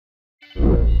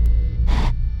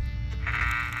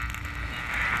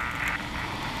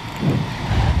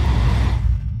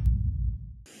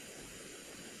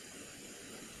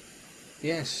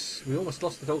Yes, we almost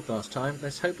lost the dog last time.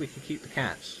 Let's hope we can keep the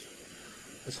cat.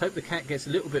 Let's hope the cat gets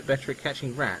a little bit better at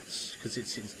catching rats, because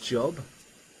it's its job.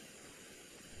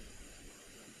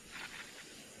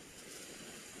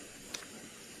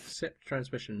 Set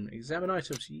transmission. Examine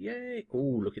items. Yay!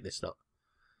 Oh, look at this lot.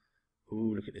 Oh,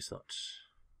 look at this lot.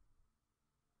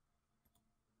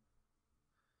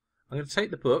 I'm going to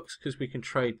take the books, because we can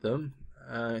trade them.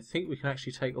 I think we can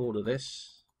actually take all of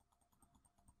this.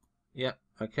 Yep,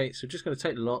 okay, so just going to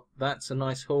take the lot. That's a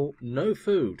nice haul. No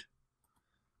food,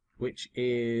 which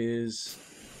is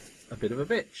a bit of a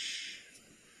bitch.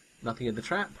 Nothing in the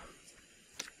trap.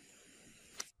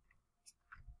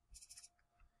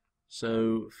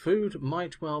 So food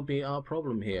might well be our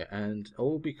problem here, and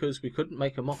all because we couldn't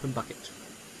make a mop and bucket.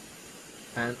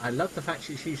 And I love the fact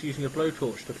she's using a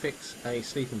blowtorch to fix a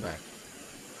sleeping bag.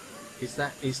 Is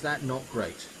that not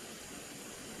great?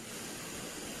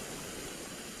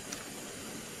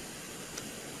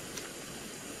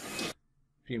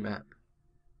 View map.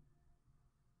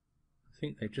 I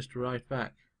think they've just arrived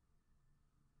back.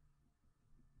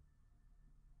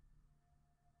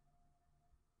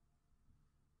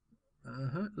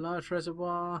 Large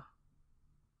reservoir.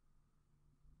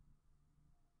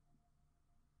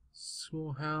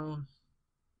 Small house.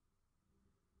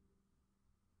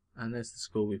 And there's the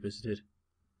school we visited.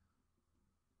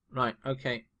 Right,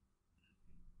 okay.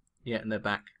 Yeah, and they're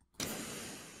back.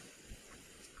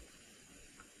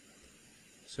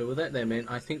 So we'll let them in.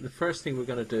 I think the first thing we're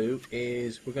going to do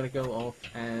is we're going to go off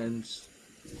and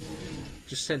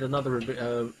just send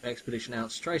another expedition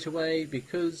out straight away,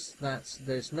 because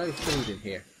there's no food in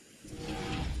here.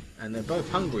 And they're both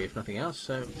hungry, if nothing else,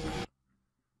 so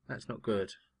that's not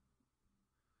good.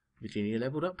 Virginia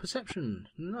leveled up perception.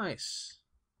 Nice.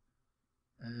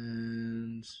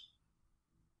 And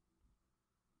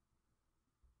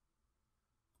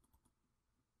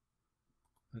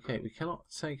okay, we cannot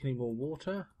take any more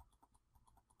water.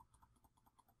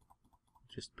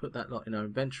 Just put that lot in our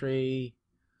inventory.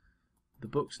 The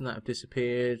books and that have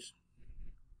disappeared.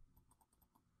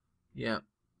 Yeah.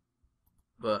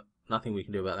 But nothing we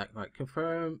can do about that. Right,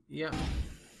 confirm. Yeah.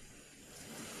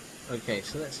 Okay,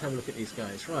 so let's have a look at these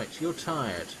guys. Right, you're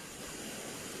tired.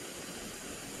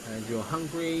 And you're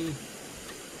hungry.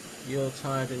 You're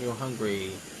tired and you're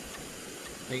hungry.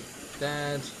 Big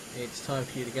Dad, it's time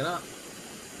for you to get up.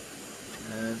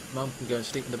 And Mum can go and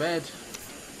sleep in the bed.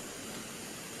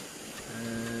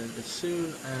 And as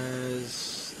soon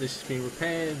as this has been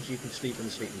repaired, you can sleep in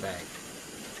the sleeping bag.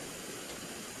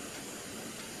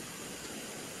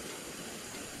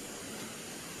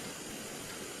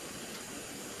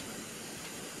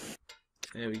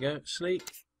 There we go, sleep.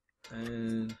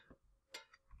 And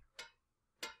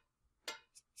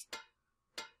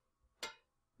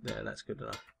there, that's good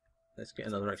enough. Let's get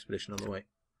another expedition on the way.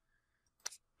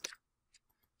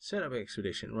 Set up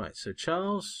expedition. Right, so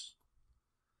Charles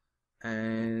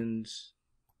and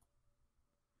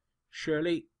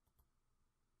Shirley.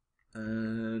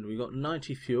 And we got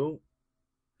 90 fuel.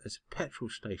 There's a petrol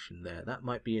station there. That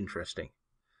might be interesting.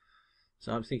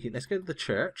 So I'm thinking, let's go to the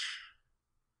church.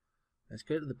 Let's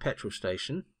go to the petrol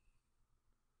station.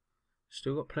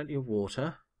 Still got plenty of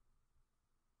water.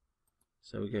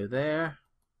 So we go there.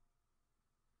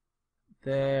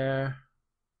 There.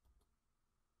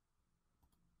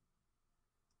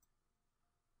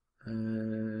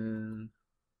 And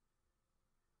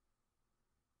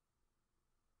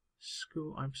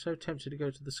school. I'm so tempted to go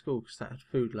to the school because that had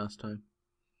food last time.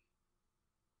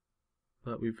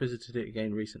 But we visited it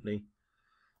again recently.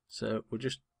 So we'll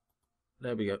just,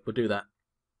 there we go, we'll do that.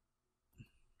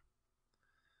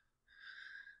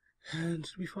 And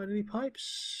did we find any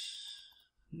pipes?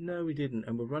 No, we didn't.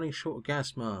 And we're running short of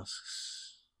gas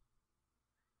masks.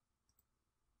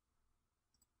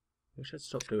 We should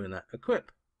stop doing that.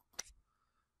 Equip.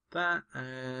 That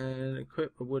and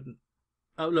equip a wooden...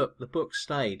 Oh look, the book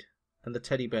stayed. And the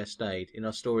teddy bear stayed in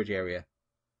our storage area.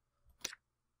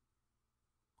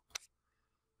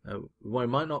 We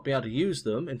might not be able to use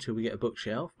them until we get a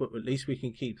bookshelf, but at least we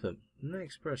can keep them.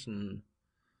 Next person.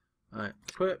 Alright,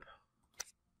 equip.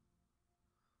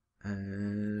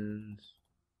 And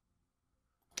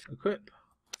equip.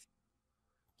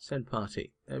 Send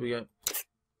party. There we go.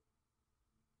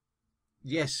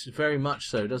 Yes, very much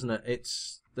so, doesn't it?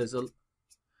 There's a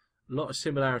lot of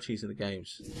similarities in the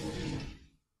games.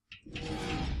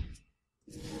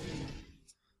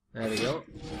 There we go.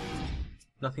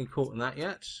 Nothing caught in that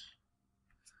yet.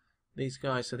 These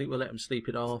guys, I think we'll let them sleep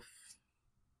it off.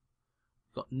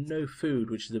 Got no food,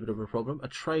 which is a bit of a problem. A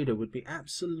trader would be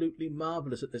absolutely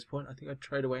marvellous at this point. I think I'd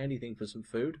trade away anything for some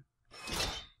food.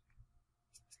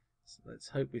 So let's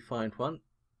hope we find one.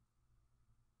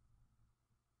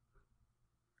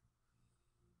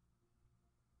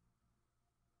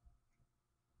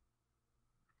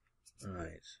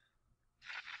 Right.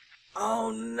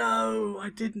 Oh no, I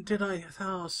didn't, did I?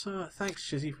 Oh, so thanks,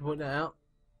 Shizzy, for pointing that out.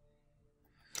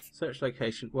 Search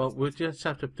location. Well, we'll just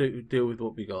have to deal with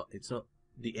what we got. It's not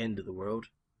the end of the world.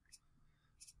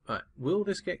 Right, will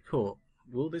this get caught?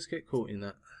 Will this get caught in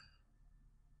that?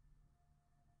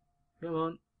 Come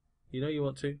on. You know you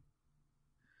want to.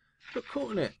 Got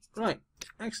caught in it. Right,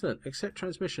 excellent. Accept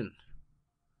transmission.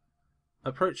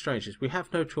 Approach strangers. We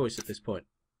have no choice at this point.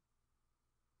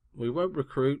 We won't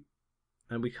recruit,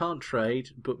 and we can't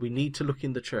trade, but we need to look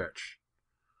in the church.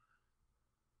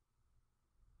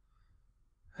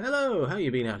 Hello, how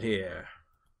you been out here?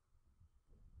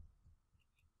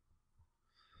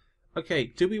 Okay,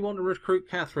 do we want to recruit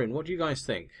Catherine? What do you guys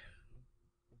think?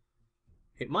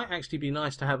 It might actually be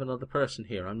nice to have another person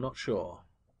here, I'm not sure.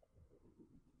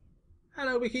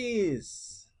 Hello,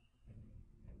 Wikis!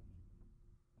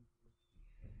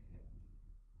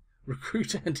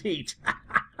 Recruit and eat.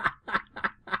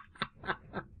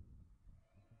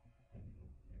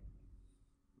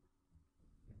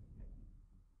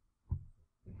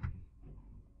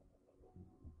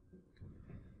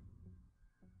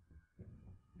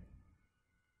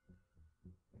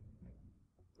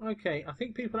 Okay, I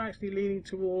think people are actually leaning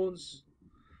towards...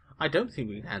 I don't think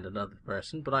we can hand another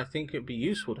person, but I think it'd be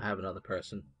useful to have another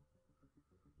person.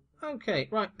 Okay,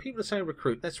 right, people are saying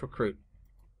recruit. Let's recruit.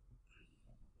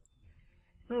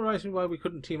 No reason why we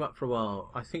couldn't team up for a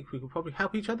while. I think we could probably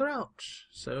help each other out.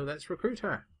 So let's recruit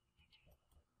her.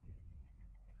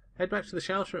 Head back to the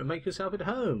shelter and make yourself at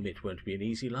home. It won't be an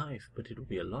easy life, but it'll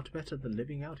be a lot better than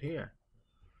living out here.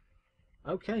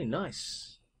 Okay,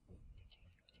 nice.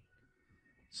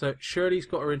 So Shirley's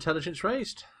got her intelligence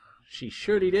raised. She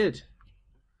surely did.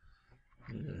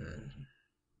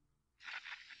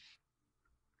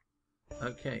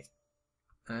 Okay.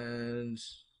 And...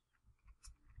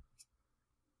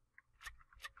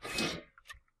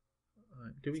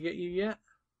 Right, do we get you yet?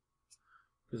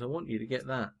 Because I want you to get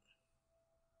that.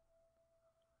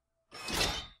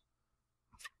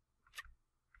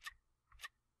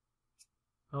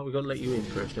 Oh, we've got to let you in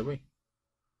first, have we?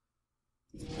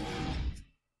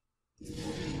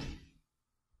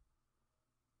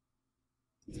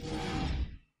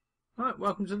 Right,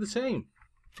 welcome to the team.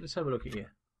 Let's have a look at you.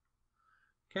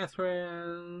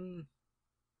 Catherine.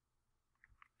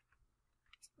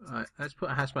 Right, let's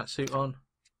put a hazmat suit on.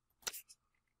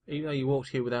 Even though you walked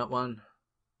here without one.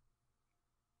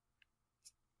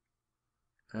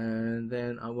 And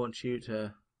then I want you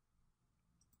to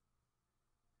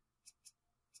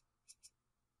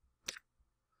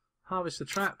harvest the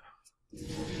trap.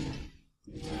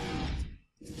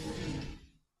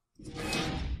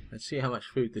 Let's see how much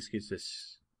food this gives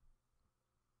us.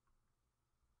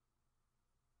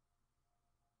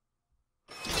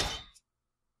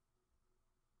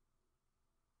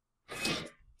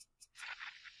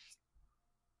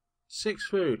 Six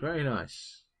food, very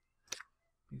nice.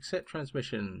 Accept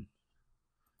transmission.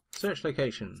 Search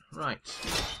location, right.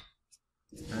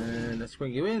 And let's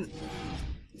bring you in.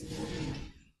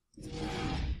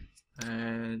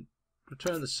 And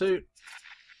return the suit.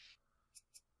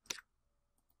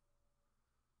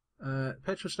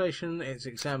 Petrol station, it's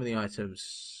examine the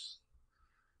items.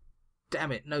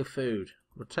 Damn it, no food.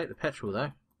 We'll take the petrol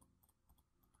though.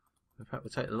 In fact, we'll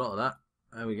take a lot of that.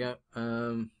 There we go.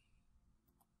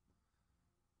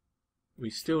 We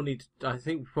still need to, I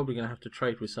think we're probably going to have to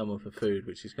trade with someone for food,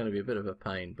 which is going to be a bit of a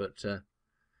pain, but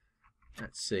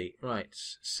let's see. Right,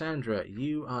 Sandra,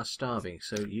 you are starving,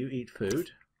 so you eat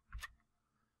food.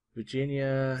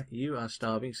 Virginia, you are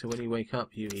starving, so when you wake up,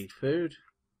 you eat food.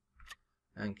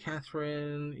 And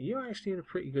Catherine, you're actually in a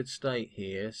pretty good state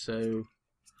here, so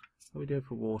what are we doing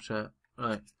for water?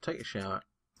 Right, take a shower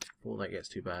before that gets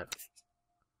too bad.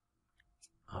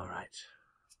 Alright.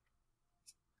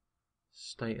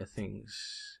 State of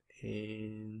things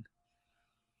in...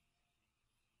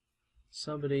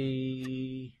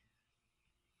 Somebody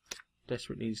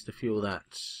desperately needs to fuel that.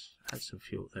 Add some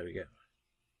fuel, there we go.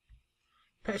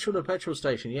 Petrol to petrol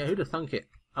station, yeah, who'd have thunk it?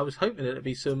 I was hoping it'd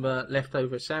be some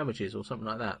leftover sandwiches or something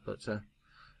like that, but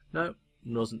no,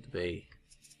 wasn't to be.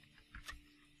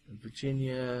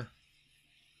 Virginia,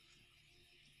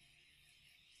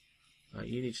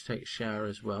 you need to take a shower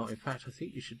as well. In fact, I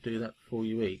think you should do that before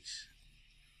you eat.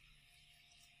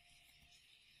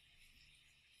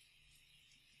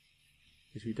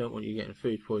 Because we don't want you getting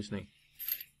food poisoning.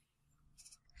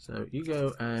 So you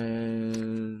go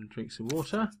and drink some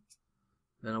water.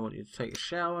 Then I want you to take a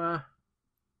shower.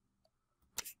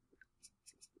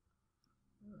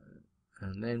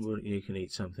 And then you can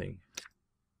eat something.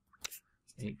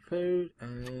 Eat food,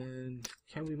 and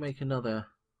can we make another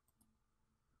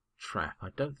trap? I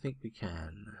don't think we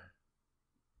can.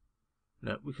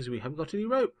 No, because we haven't got any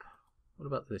rope. What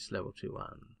about this level 2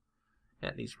 one?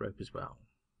 That needs rope as well.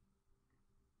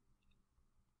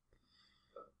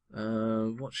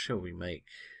 What shall we make?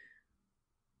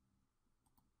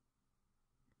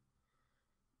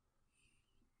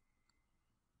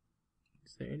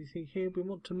 Is there anything here we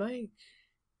want to make?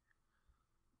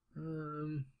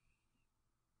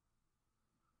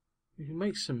 We can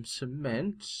make some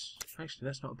cement. Actually,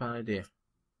 that's not a bad idea.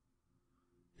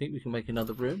 I think we can make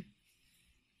another room.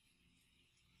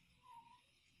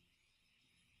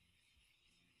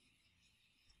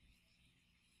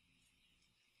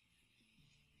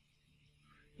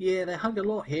 Yeah, they hug a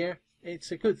lot here.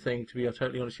 It's a good thing, to be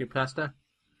totally honest with you, Pastor.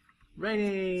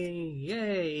 Raining!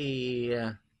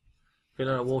 Yay!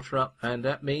 Filling our water up, and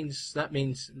that means,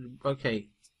 okay,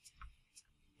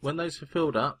 when those are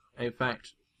filled up, in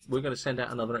fact, we're going to send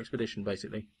out another expedition,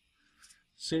 basically.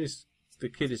 As soon as the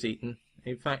kid is eaten,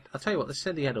 in fact, I'll tell you what, let's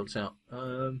send the adults out.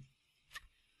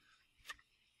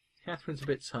 Catherine's a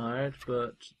bit tired,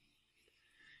 but,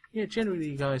 yeah, generally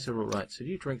you guys are alright, so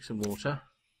you drink some water.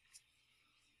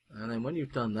 And then when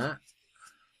you've done that,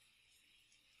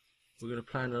 we're going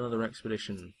to plan another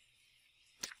expedition.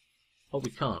 Oh, we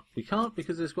can't. We can't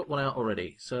because there's got one out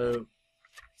already. So,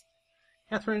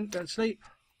 Catherine, go and sleep.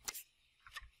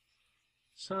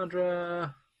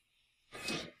 Sandra.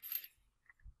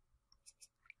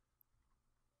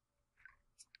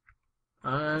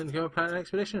 And go and plan an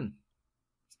expedition.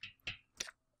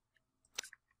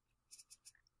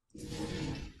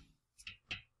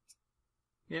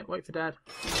 Yeah, wait for Dad.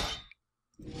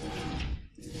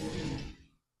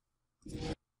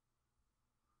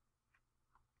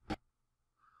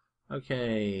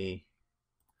 Okay.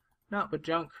 Not but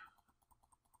junk.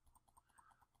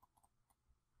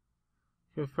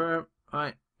 Confirm.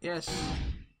 Right. Yes.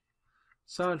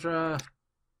 Sandra.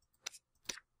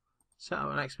 Set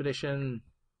up an expedition.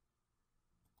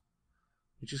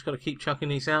 We just got to keep chucking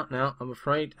these out now, I'm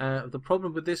afraid. The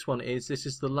problem with this one is this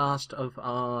is the last of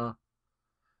our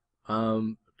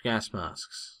gas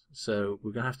masks. So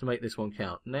we're going to have to make this one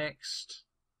count. Next.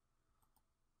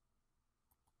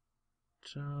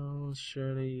 Charles,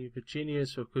 Shirley,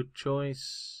 Virginia's a good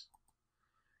choice.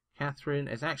 Catherine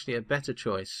is actually a better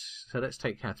choice. So let's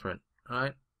take Catherine.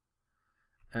 Alright.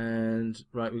 And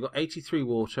right, we've got 83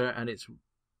 water and it's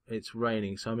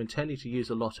raining, so I'm intending to use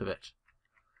a lot of it.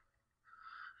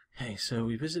 Okay, so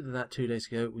we visited that 2 days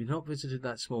ago. We've not visited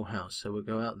that small house, so we'll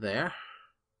go out there.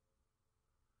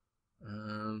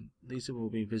 These have all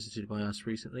been visited by us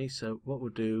recently, so what we'll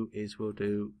do is we'll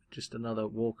do just another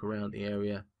walk around the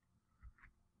area.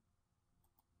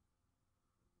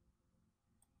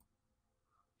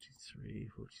 43,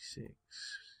 46.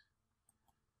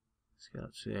 Let's go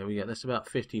up to there. We get that's about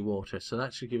 50 water, so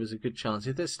that should give us a good chance.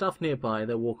 If there's stuff nearby,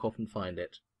 they'll walk off and find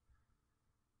it.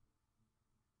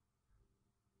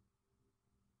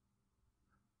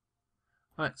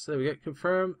 Alright, so there we go.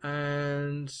 Confirm,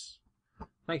 and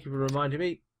thank you for reminding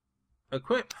me.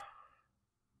 Equip.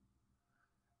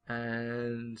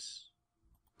 And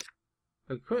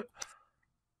equip.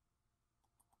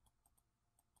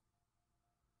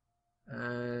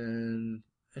 And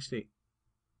actually,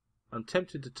 I'm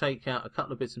tempted to take out a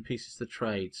couple of bits and pieces to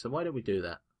trade, so why don't we do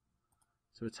that?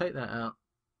 So we'll take that out,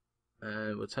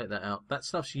 and we'll take that out. That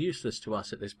stuff's useless to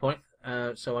us at this point,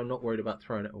 so I'm not worried about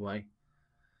throwing it away.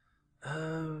 Let's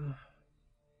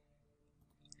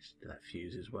do that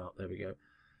fuse as well. There we go.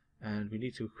 And we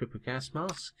need to equip a gas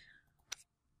mask.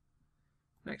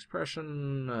 Next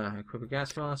person, equip a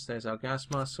gas mask. There's our gas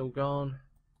mask all gone.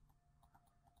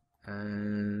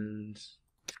 And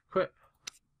equip.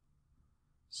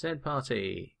 Send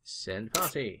party. Send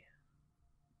party.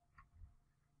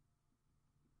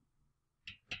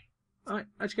 Alright,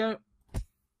 let's go.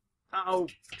 Oh,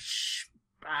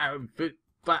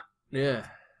 but yeah.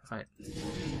 Right.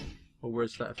 Or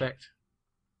words to that effect.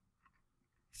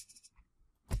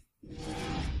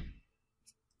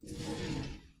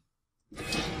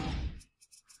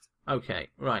 Okay,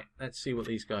 right. Let's see what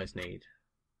these guys need.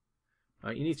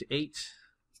 Right, you need to eat.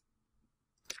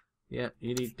 Yeah,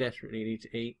 you desperately need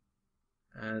to eat.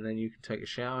 And then you can take a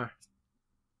shower.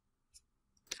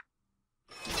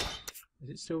 Is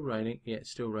it still raining? Yeah,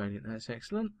 it's still raining. That's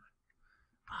excellent.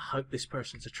 I hope this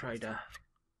person's a trader.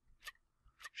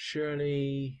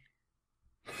 Shirley.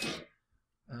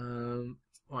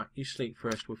 Right, you sleep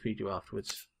first. We'll feed you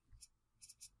afterwards.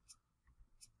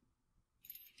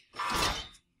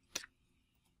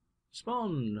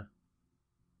 Spawn.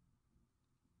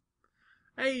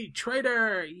 Hey,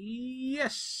 trader!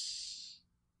 Yes!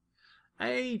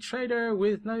 A trader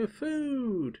with no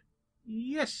food!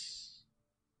 Yes!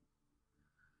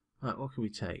 Right, what can we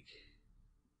take?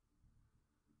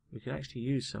 We can actually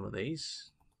use some of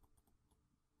these.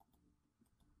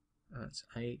 That's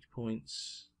 8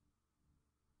 points.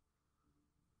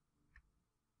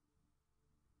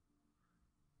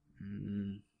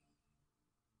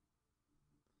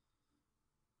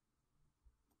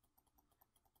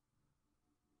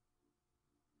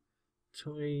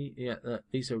 Toy, yeah,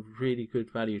 these are really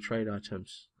good value trade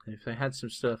items. If they had some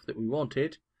stuff that we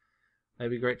wanted, they'd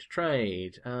be great to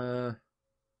trade. Okay,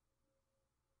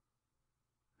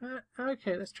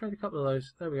 let's trade a couple of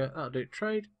those. There we go, that'll do.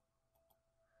 Trade.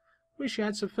 Wish you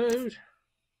had some food.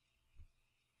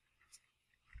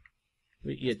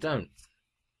 But you don't.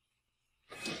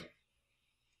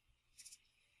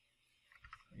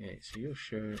 Yeah, so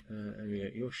there we go,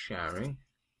 you're showering.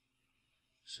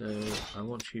 So I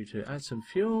want you to add some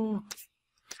fuel. Let's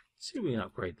see if we can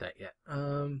upgrade that yet.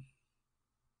 Well,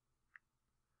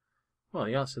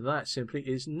 the answer to that simply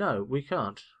is no, we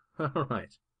can't.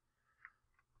 Alright.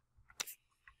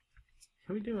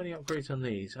 Can we do any upgrades on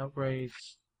these?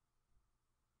 Upgrades?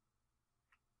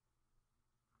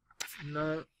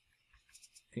 No.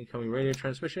 Incoming radio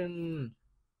transmission.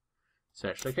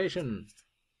 Search location.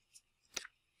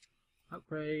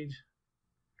 Upgrade.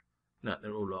 No,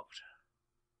 they're all locked.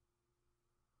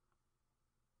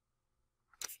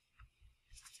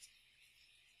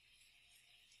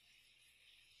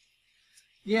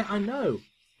 Yeah, I know,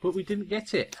 but we didn't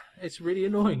get it. It's really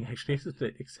annoying, actually, isn't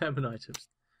it? Examine items.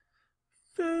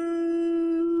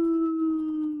 Food!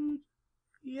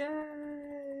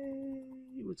 Yay!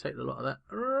 We'll take a lot of that.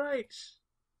 Right!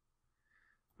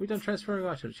 We've done transferring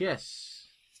items, yes.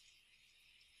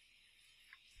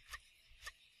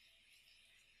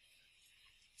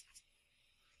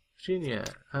 Virginia,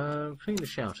 clean the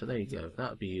shelter. There you go. That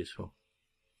would be useful.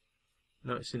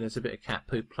 Noticing there's a bit of cat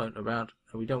poop floating around,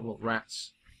 and we don't want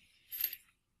rats.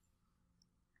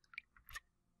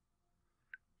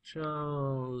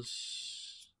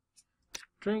 Charles,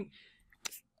 drink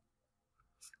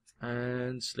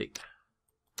and sleep.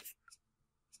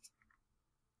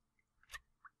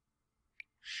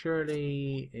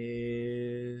 Shirley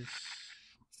is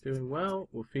doing well.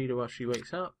 We'll feed her while she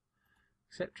wakes up.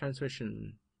 Accept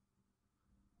transmission.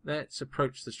 Let's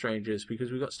approach the strangers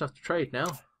because we've got stuff to trade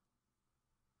now.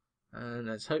 And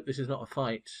let's hope this is not a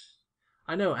fight.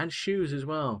 I know, and shoes as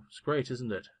well. It's great,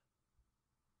 isn't it?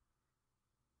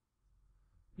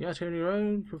 Yeah, on your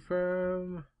own.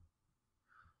 Confirm.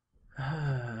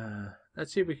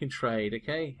 Let's see if we can trade,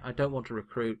 okay? I don't want to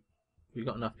recruit. We've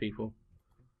got enough people.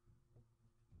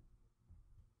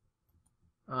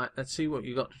 Alright, let's see what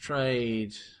you got to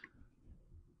trade.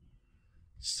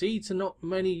 Seeds are not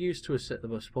many use to us at the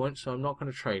bus point, so I'm not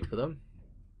going to trade for them.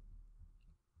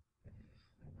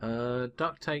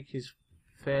 Duct take is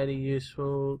fairly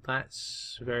useful.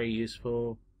 That's very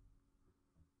useful.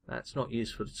 That's not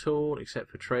useful at all, except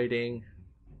for trading.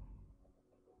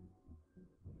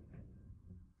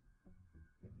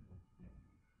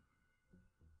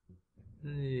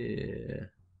 Yeah.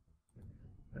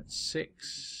 That's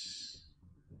 6.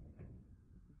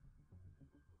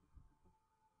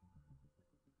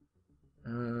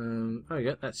 There we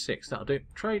go, that's 6. That'll do.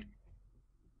 Trade.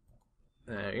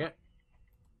 There we go.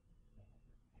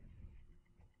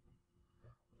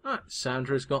 Alright,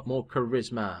 Sandra's got more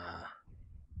charisma.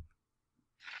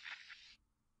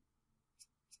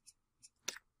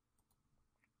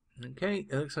 Okay,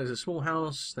 it looks like there's a small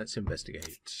house. Let's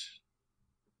investigate.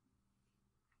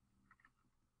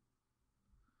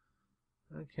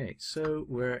 Okay, so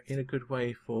we're in a good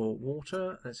way for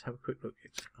water. Let's have a quick look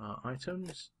at our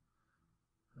items.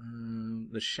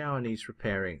 The shower needs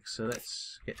repairing, so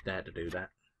let's get Dad to do that.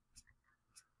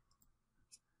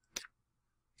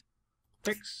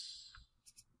 Fix.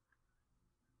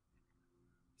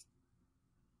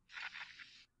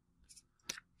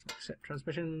 Accept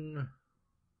transmission.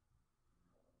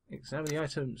 Examine the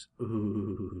items.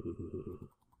 Ooh.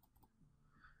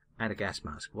 And a gas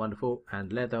mask. Wonderful.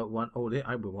 And leather. I would want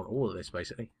all of this,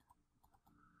 basically.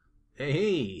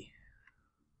 Hey!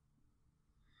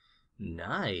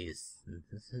 Nice.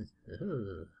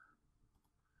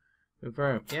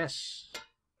 Confirm. Yes.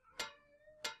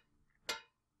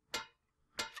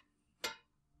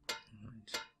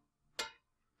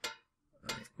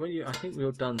 Well, I think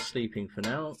we're done sleeping for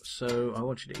now, so I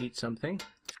want you to eat something.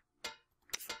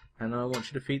 And I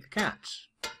want you to feed the cats.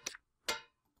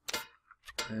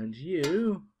 And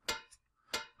you,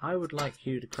 I would like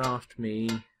you to craft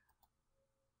me,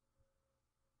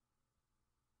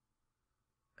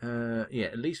 yeah,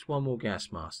 at least one more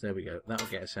gas mask. There we go. That'll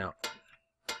get us out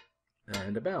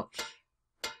and about.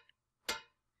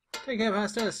 Take care,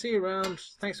 Pastor. See you around.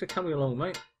 Thanks for coming along,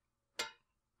 mate.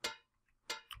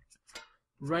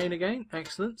 Rain again.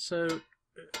 Excellent. So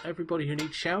everybody who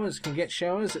needs showers can get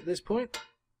showers at this point.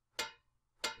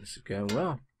 This is going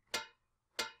well.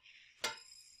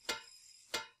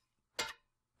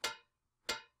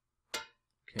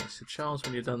 Okay, so Charles,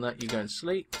 when you've done that, you go and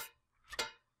sleep.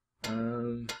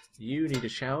 You need a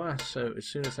shower, so as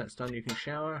soon as that's done, you can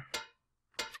shower.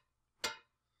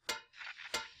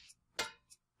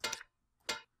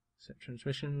 Set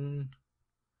transmission.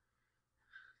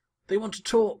 They want to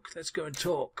talk. Let's go and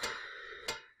talk.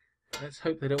 Let's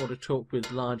hope they don't want to talk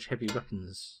with large, heavy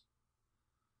weapons.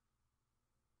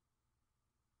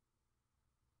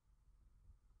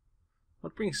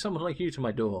 What brings someone like you to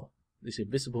my door? This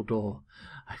invisible door.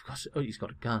 I've got... Oh, he's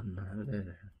got a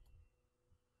gun.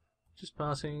 Just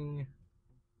passing.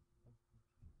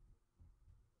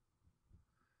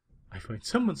 I find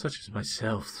someone such as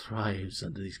myself thrives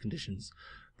under these conditions.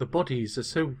 The bodies are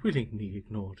so willingly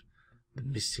ignored. The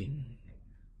missing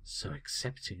so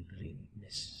acceptingly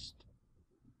missed.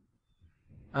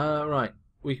 Right.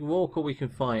 We can walk or we can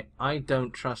fight. I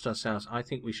don't trust ourselves. I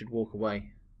think we should walk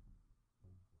away.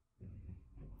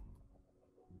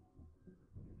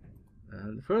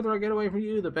 And the further I get away from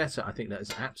you, the better. I think that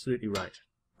is absolutely right.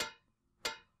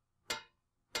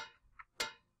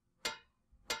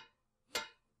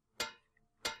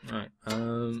 Right.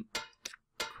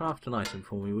 Craft an item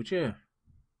for me, would you?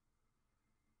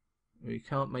 We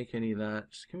can't make any of that.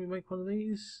 Can we make one of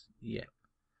these? Yeah.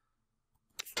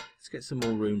 Let's get some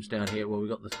more rooms down here where we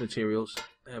got the materials.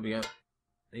 There we go.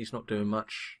 He's not doing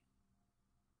much.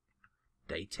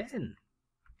 Day 10.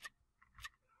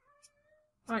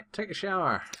 Right, take a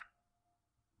shower.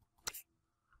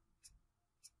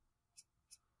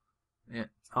 Yeah,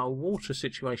 our water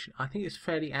situation, I think it's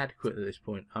fairly adequate at this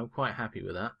point. I'm quite happy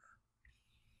with that.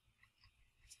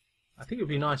 I think it would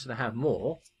be nicer to have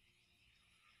more,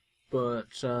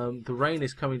 but the rain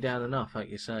is coming down enough, like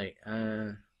you say.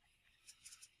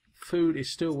 Food is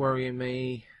still worrying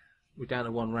me. We're down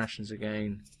to 1 rations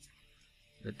again.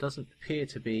 There doesn't appear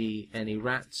to be any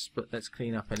rats, but let's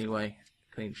clean up anyway.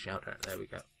 Clean shelter. There we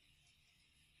go.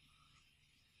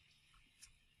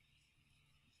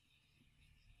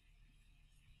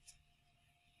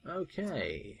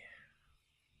 Okay.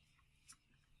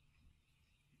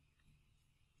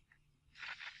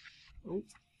 Oh,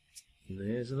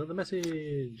 there's another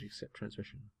message. Accept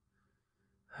transmission.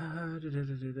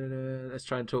 Let's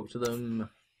try and talk to them.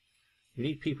 We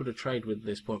need people to trade with at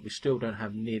this point. We still don't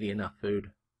have nearly enough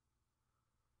food.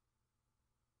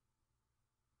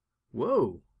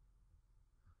 Whoa.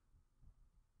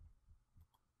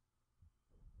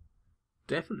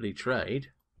 Definitely trade.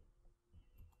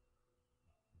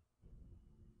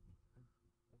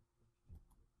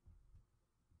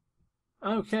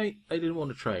 Okay, they didn't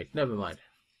want to trade. Never mind.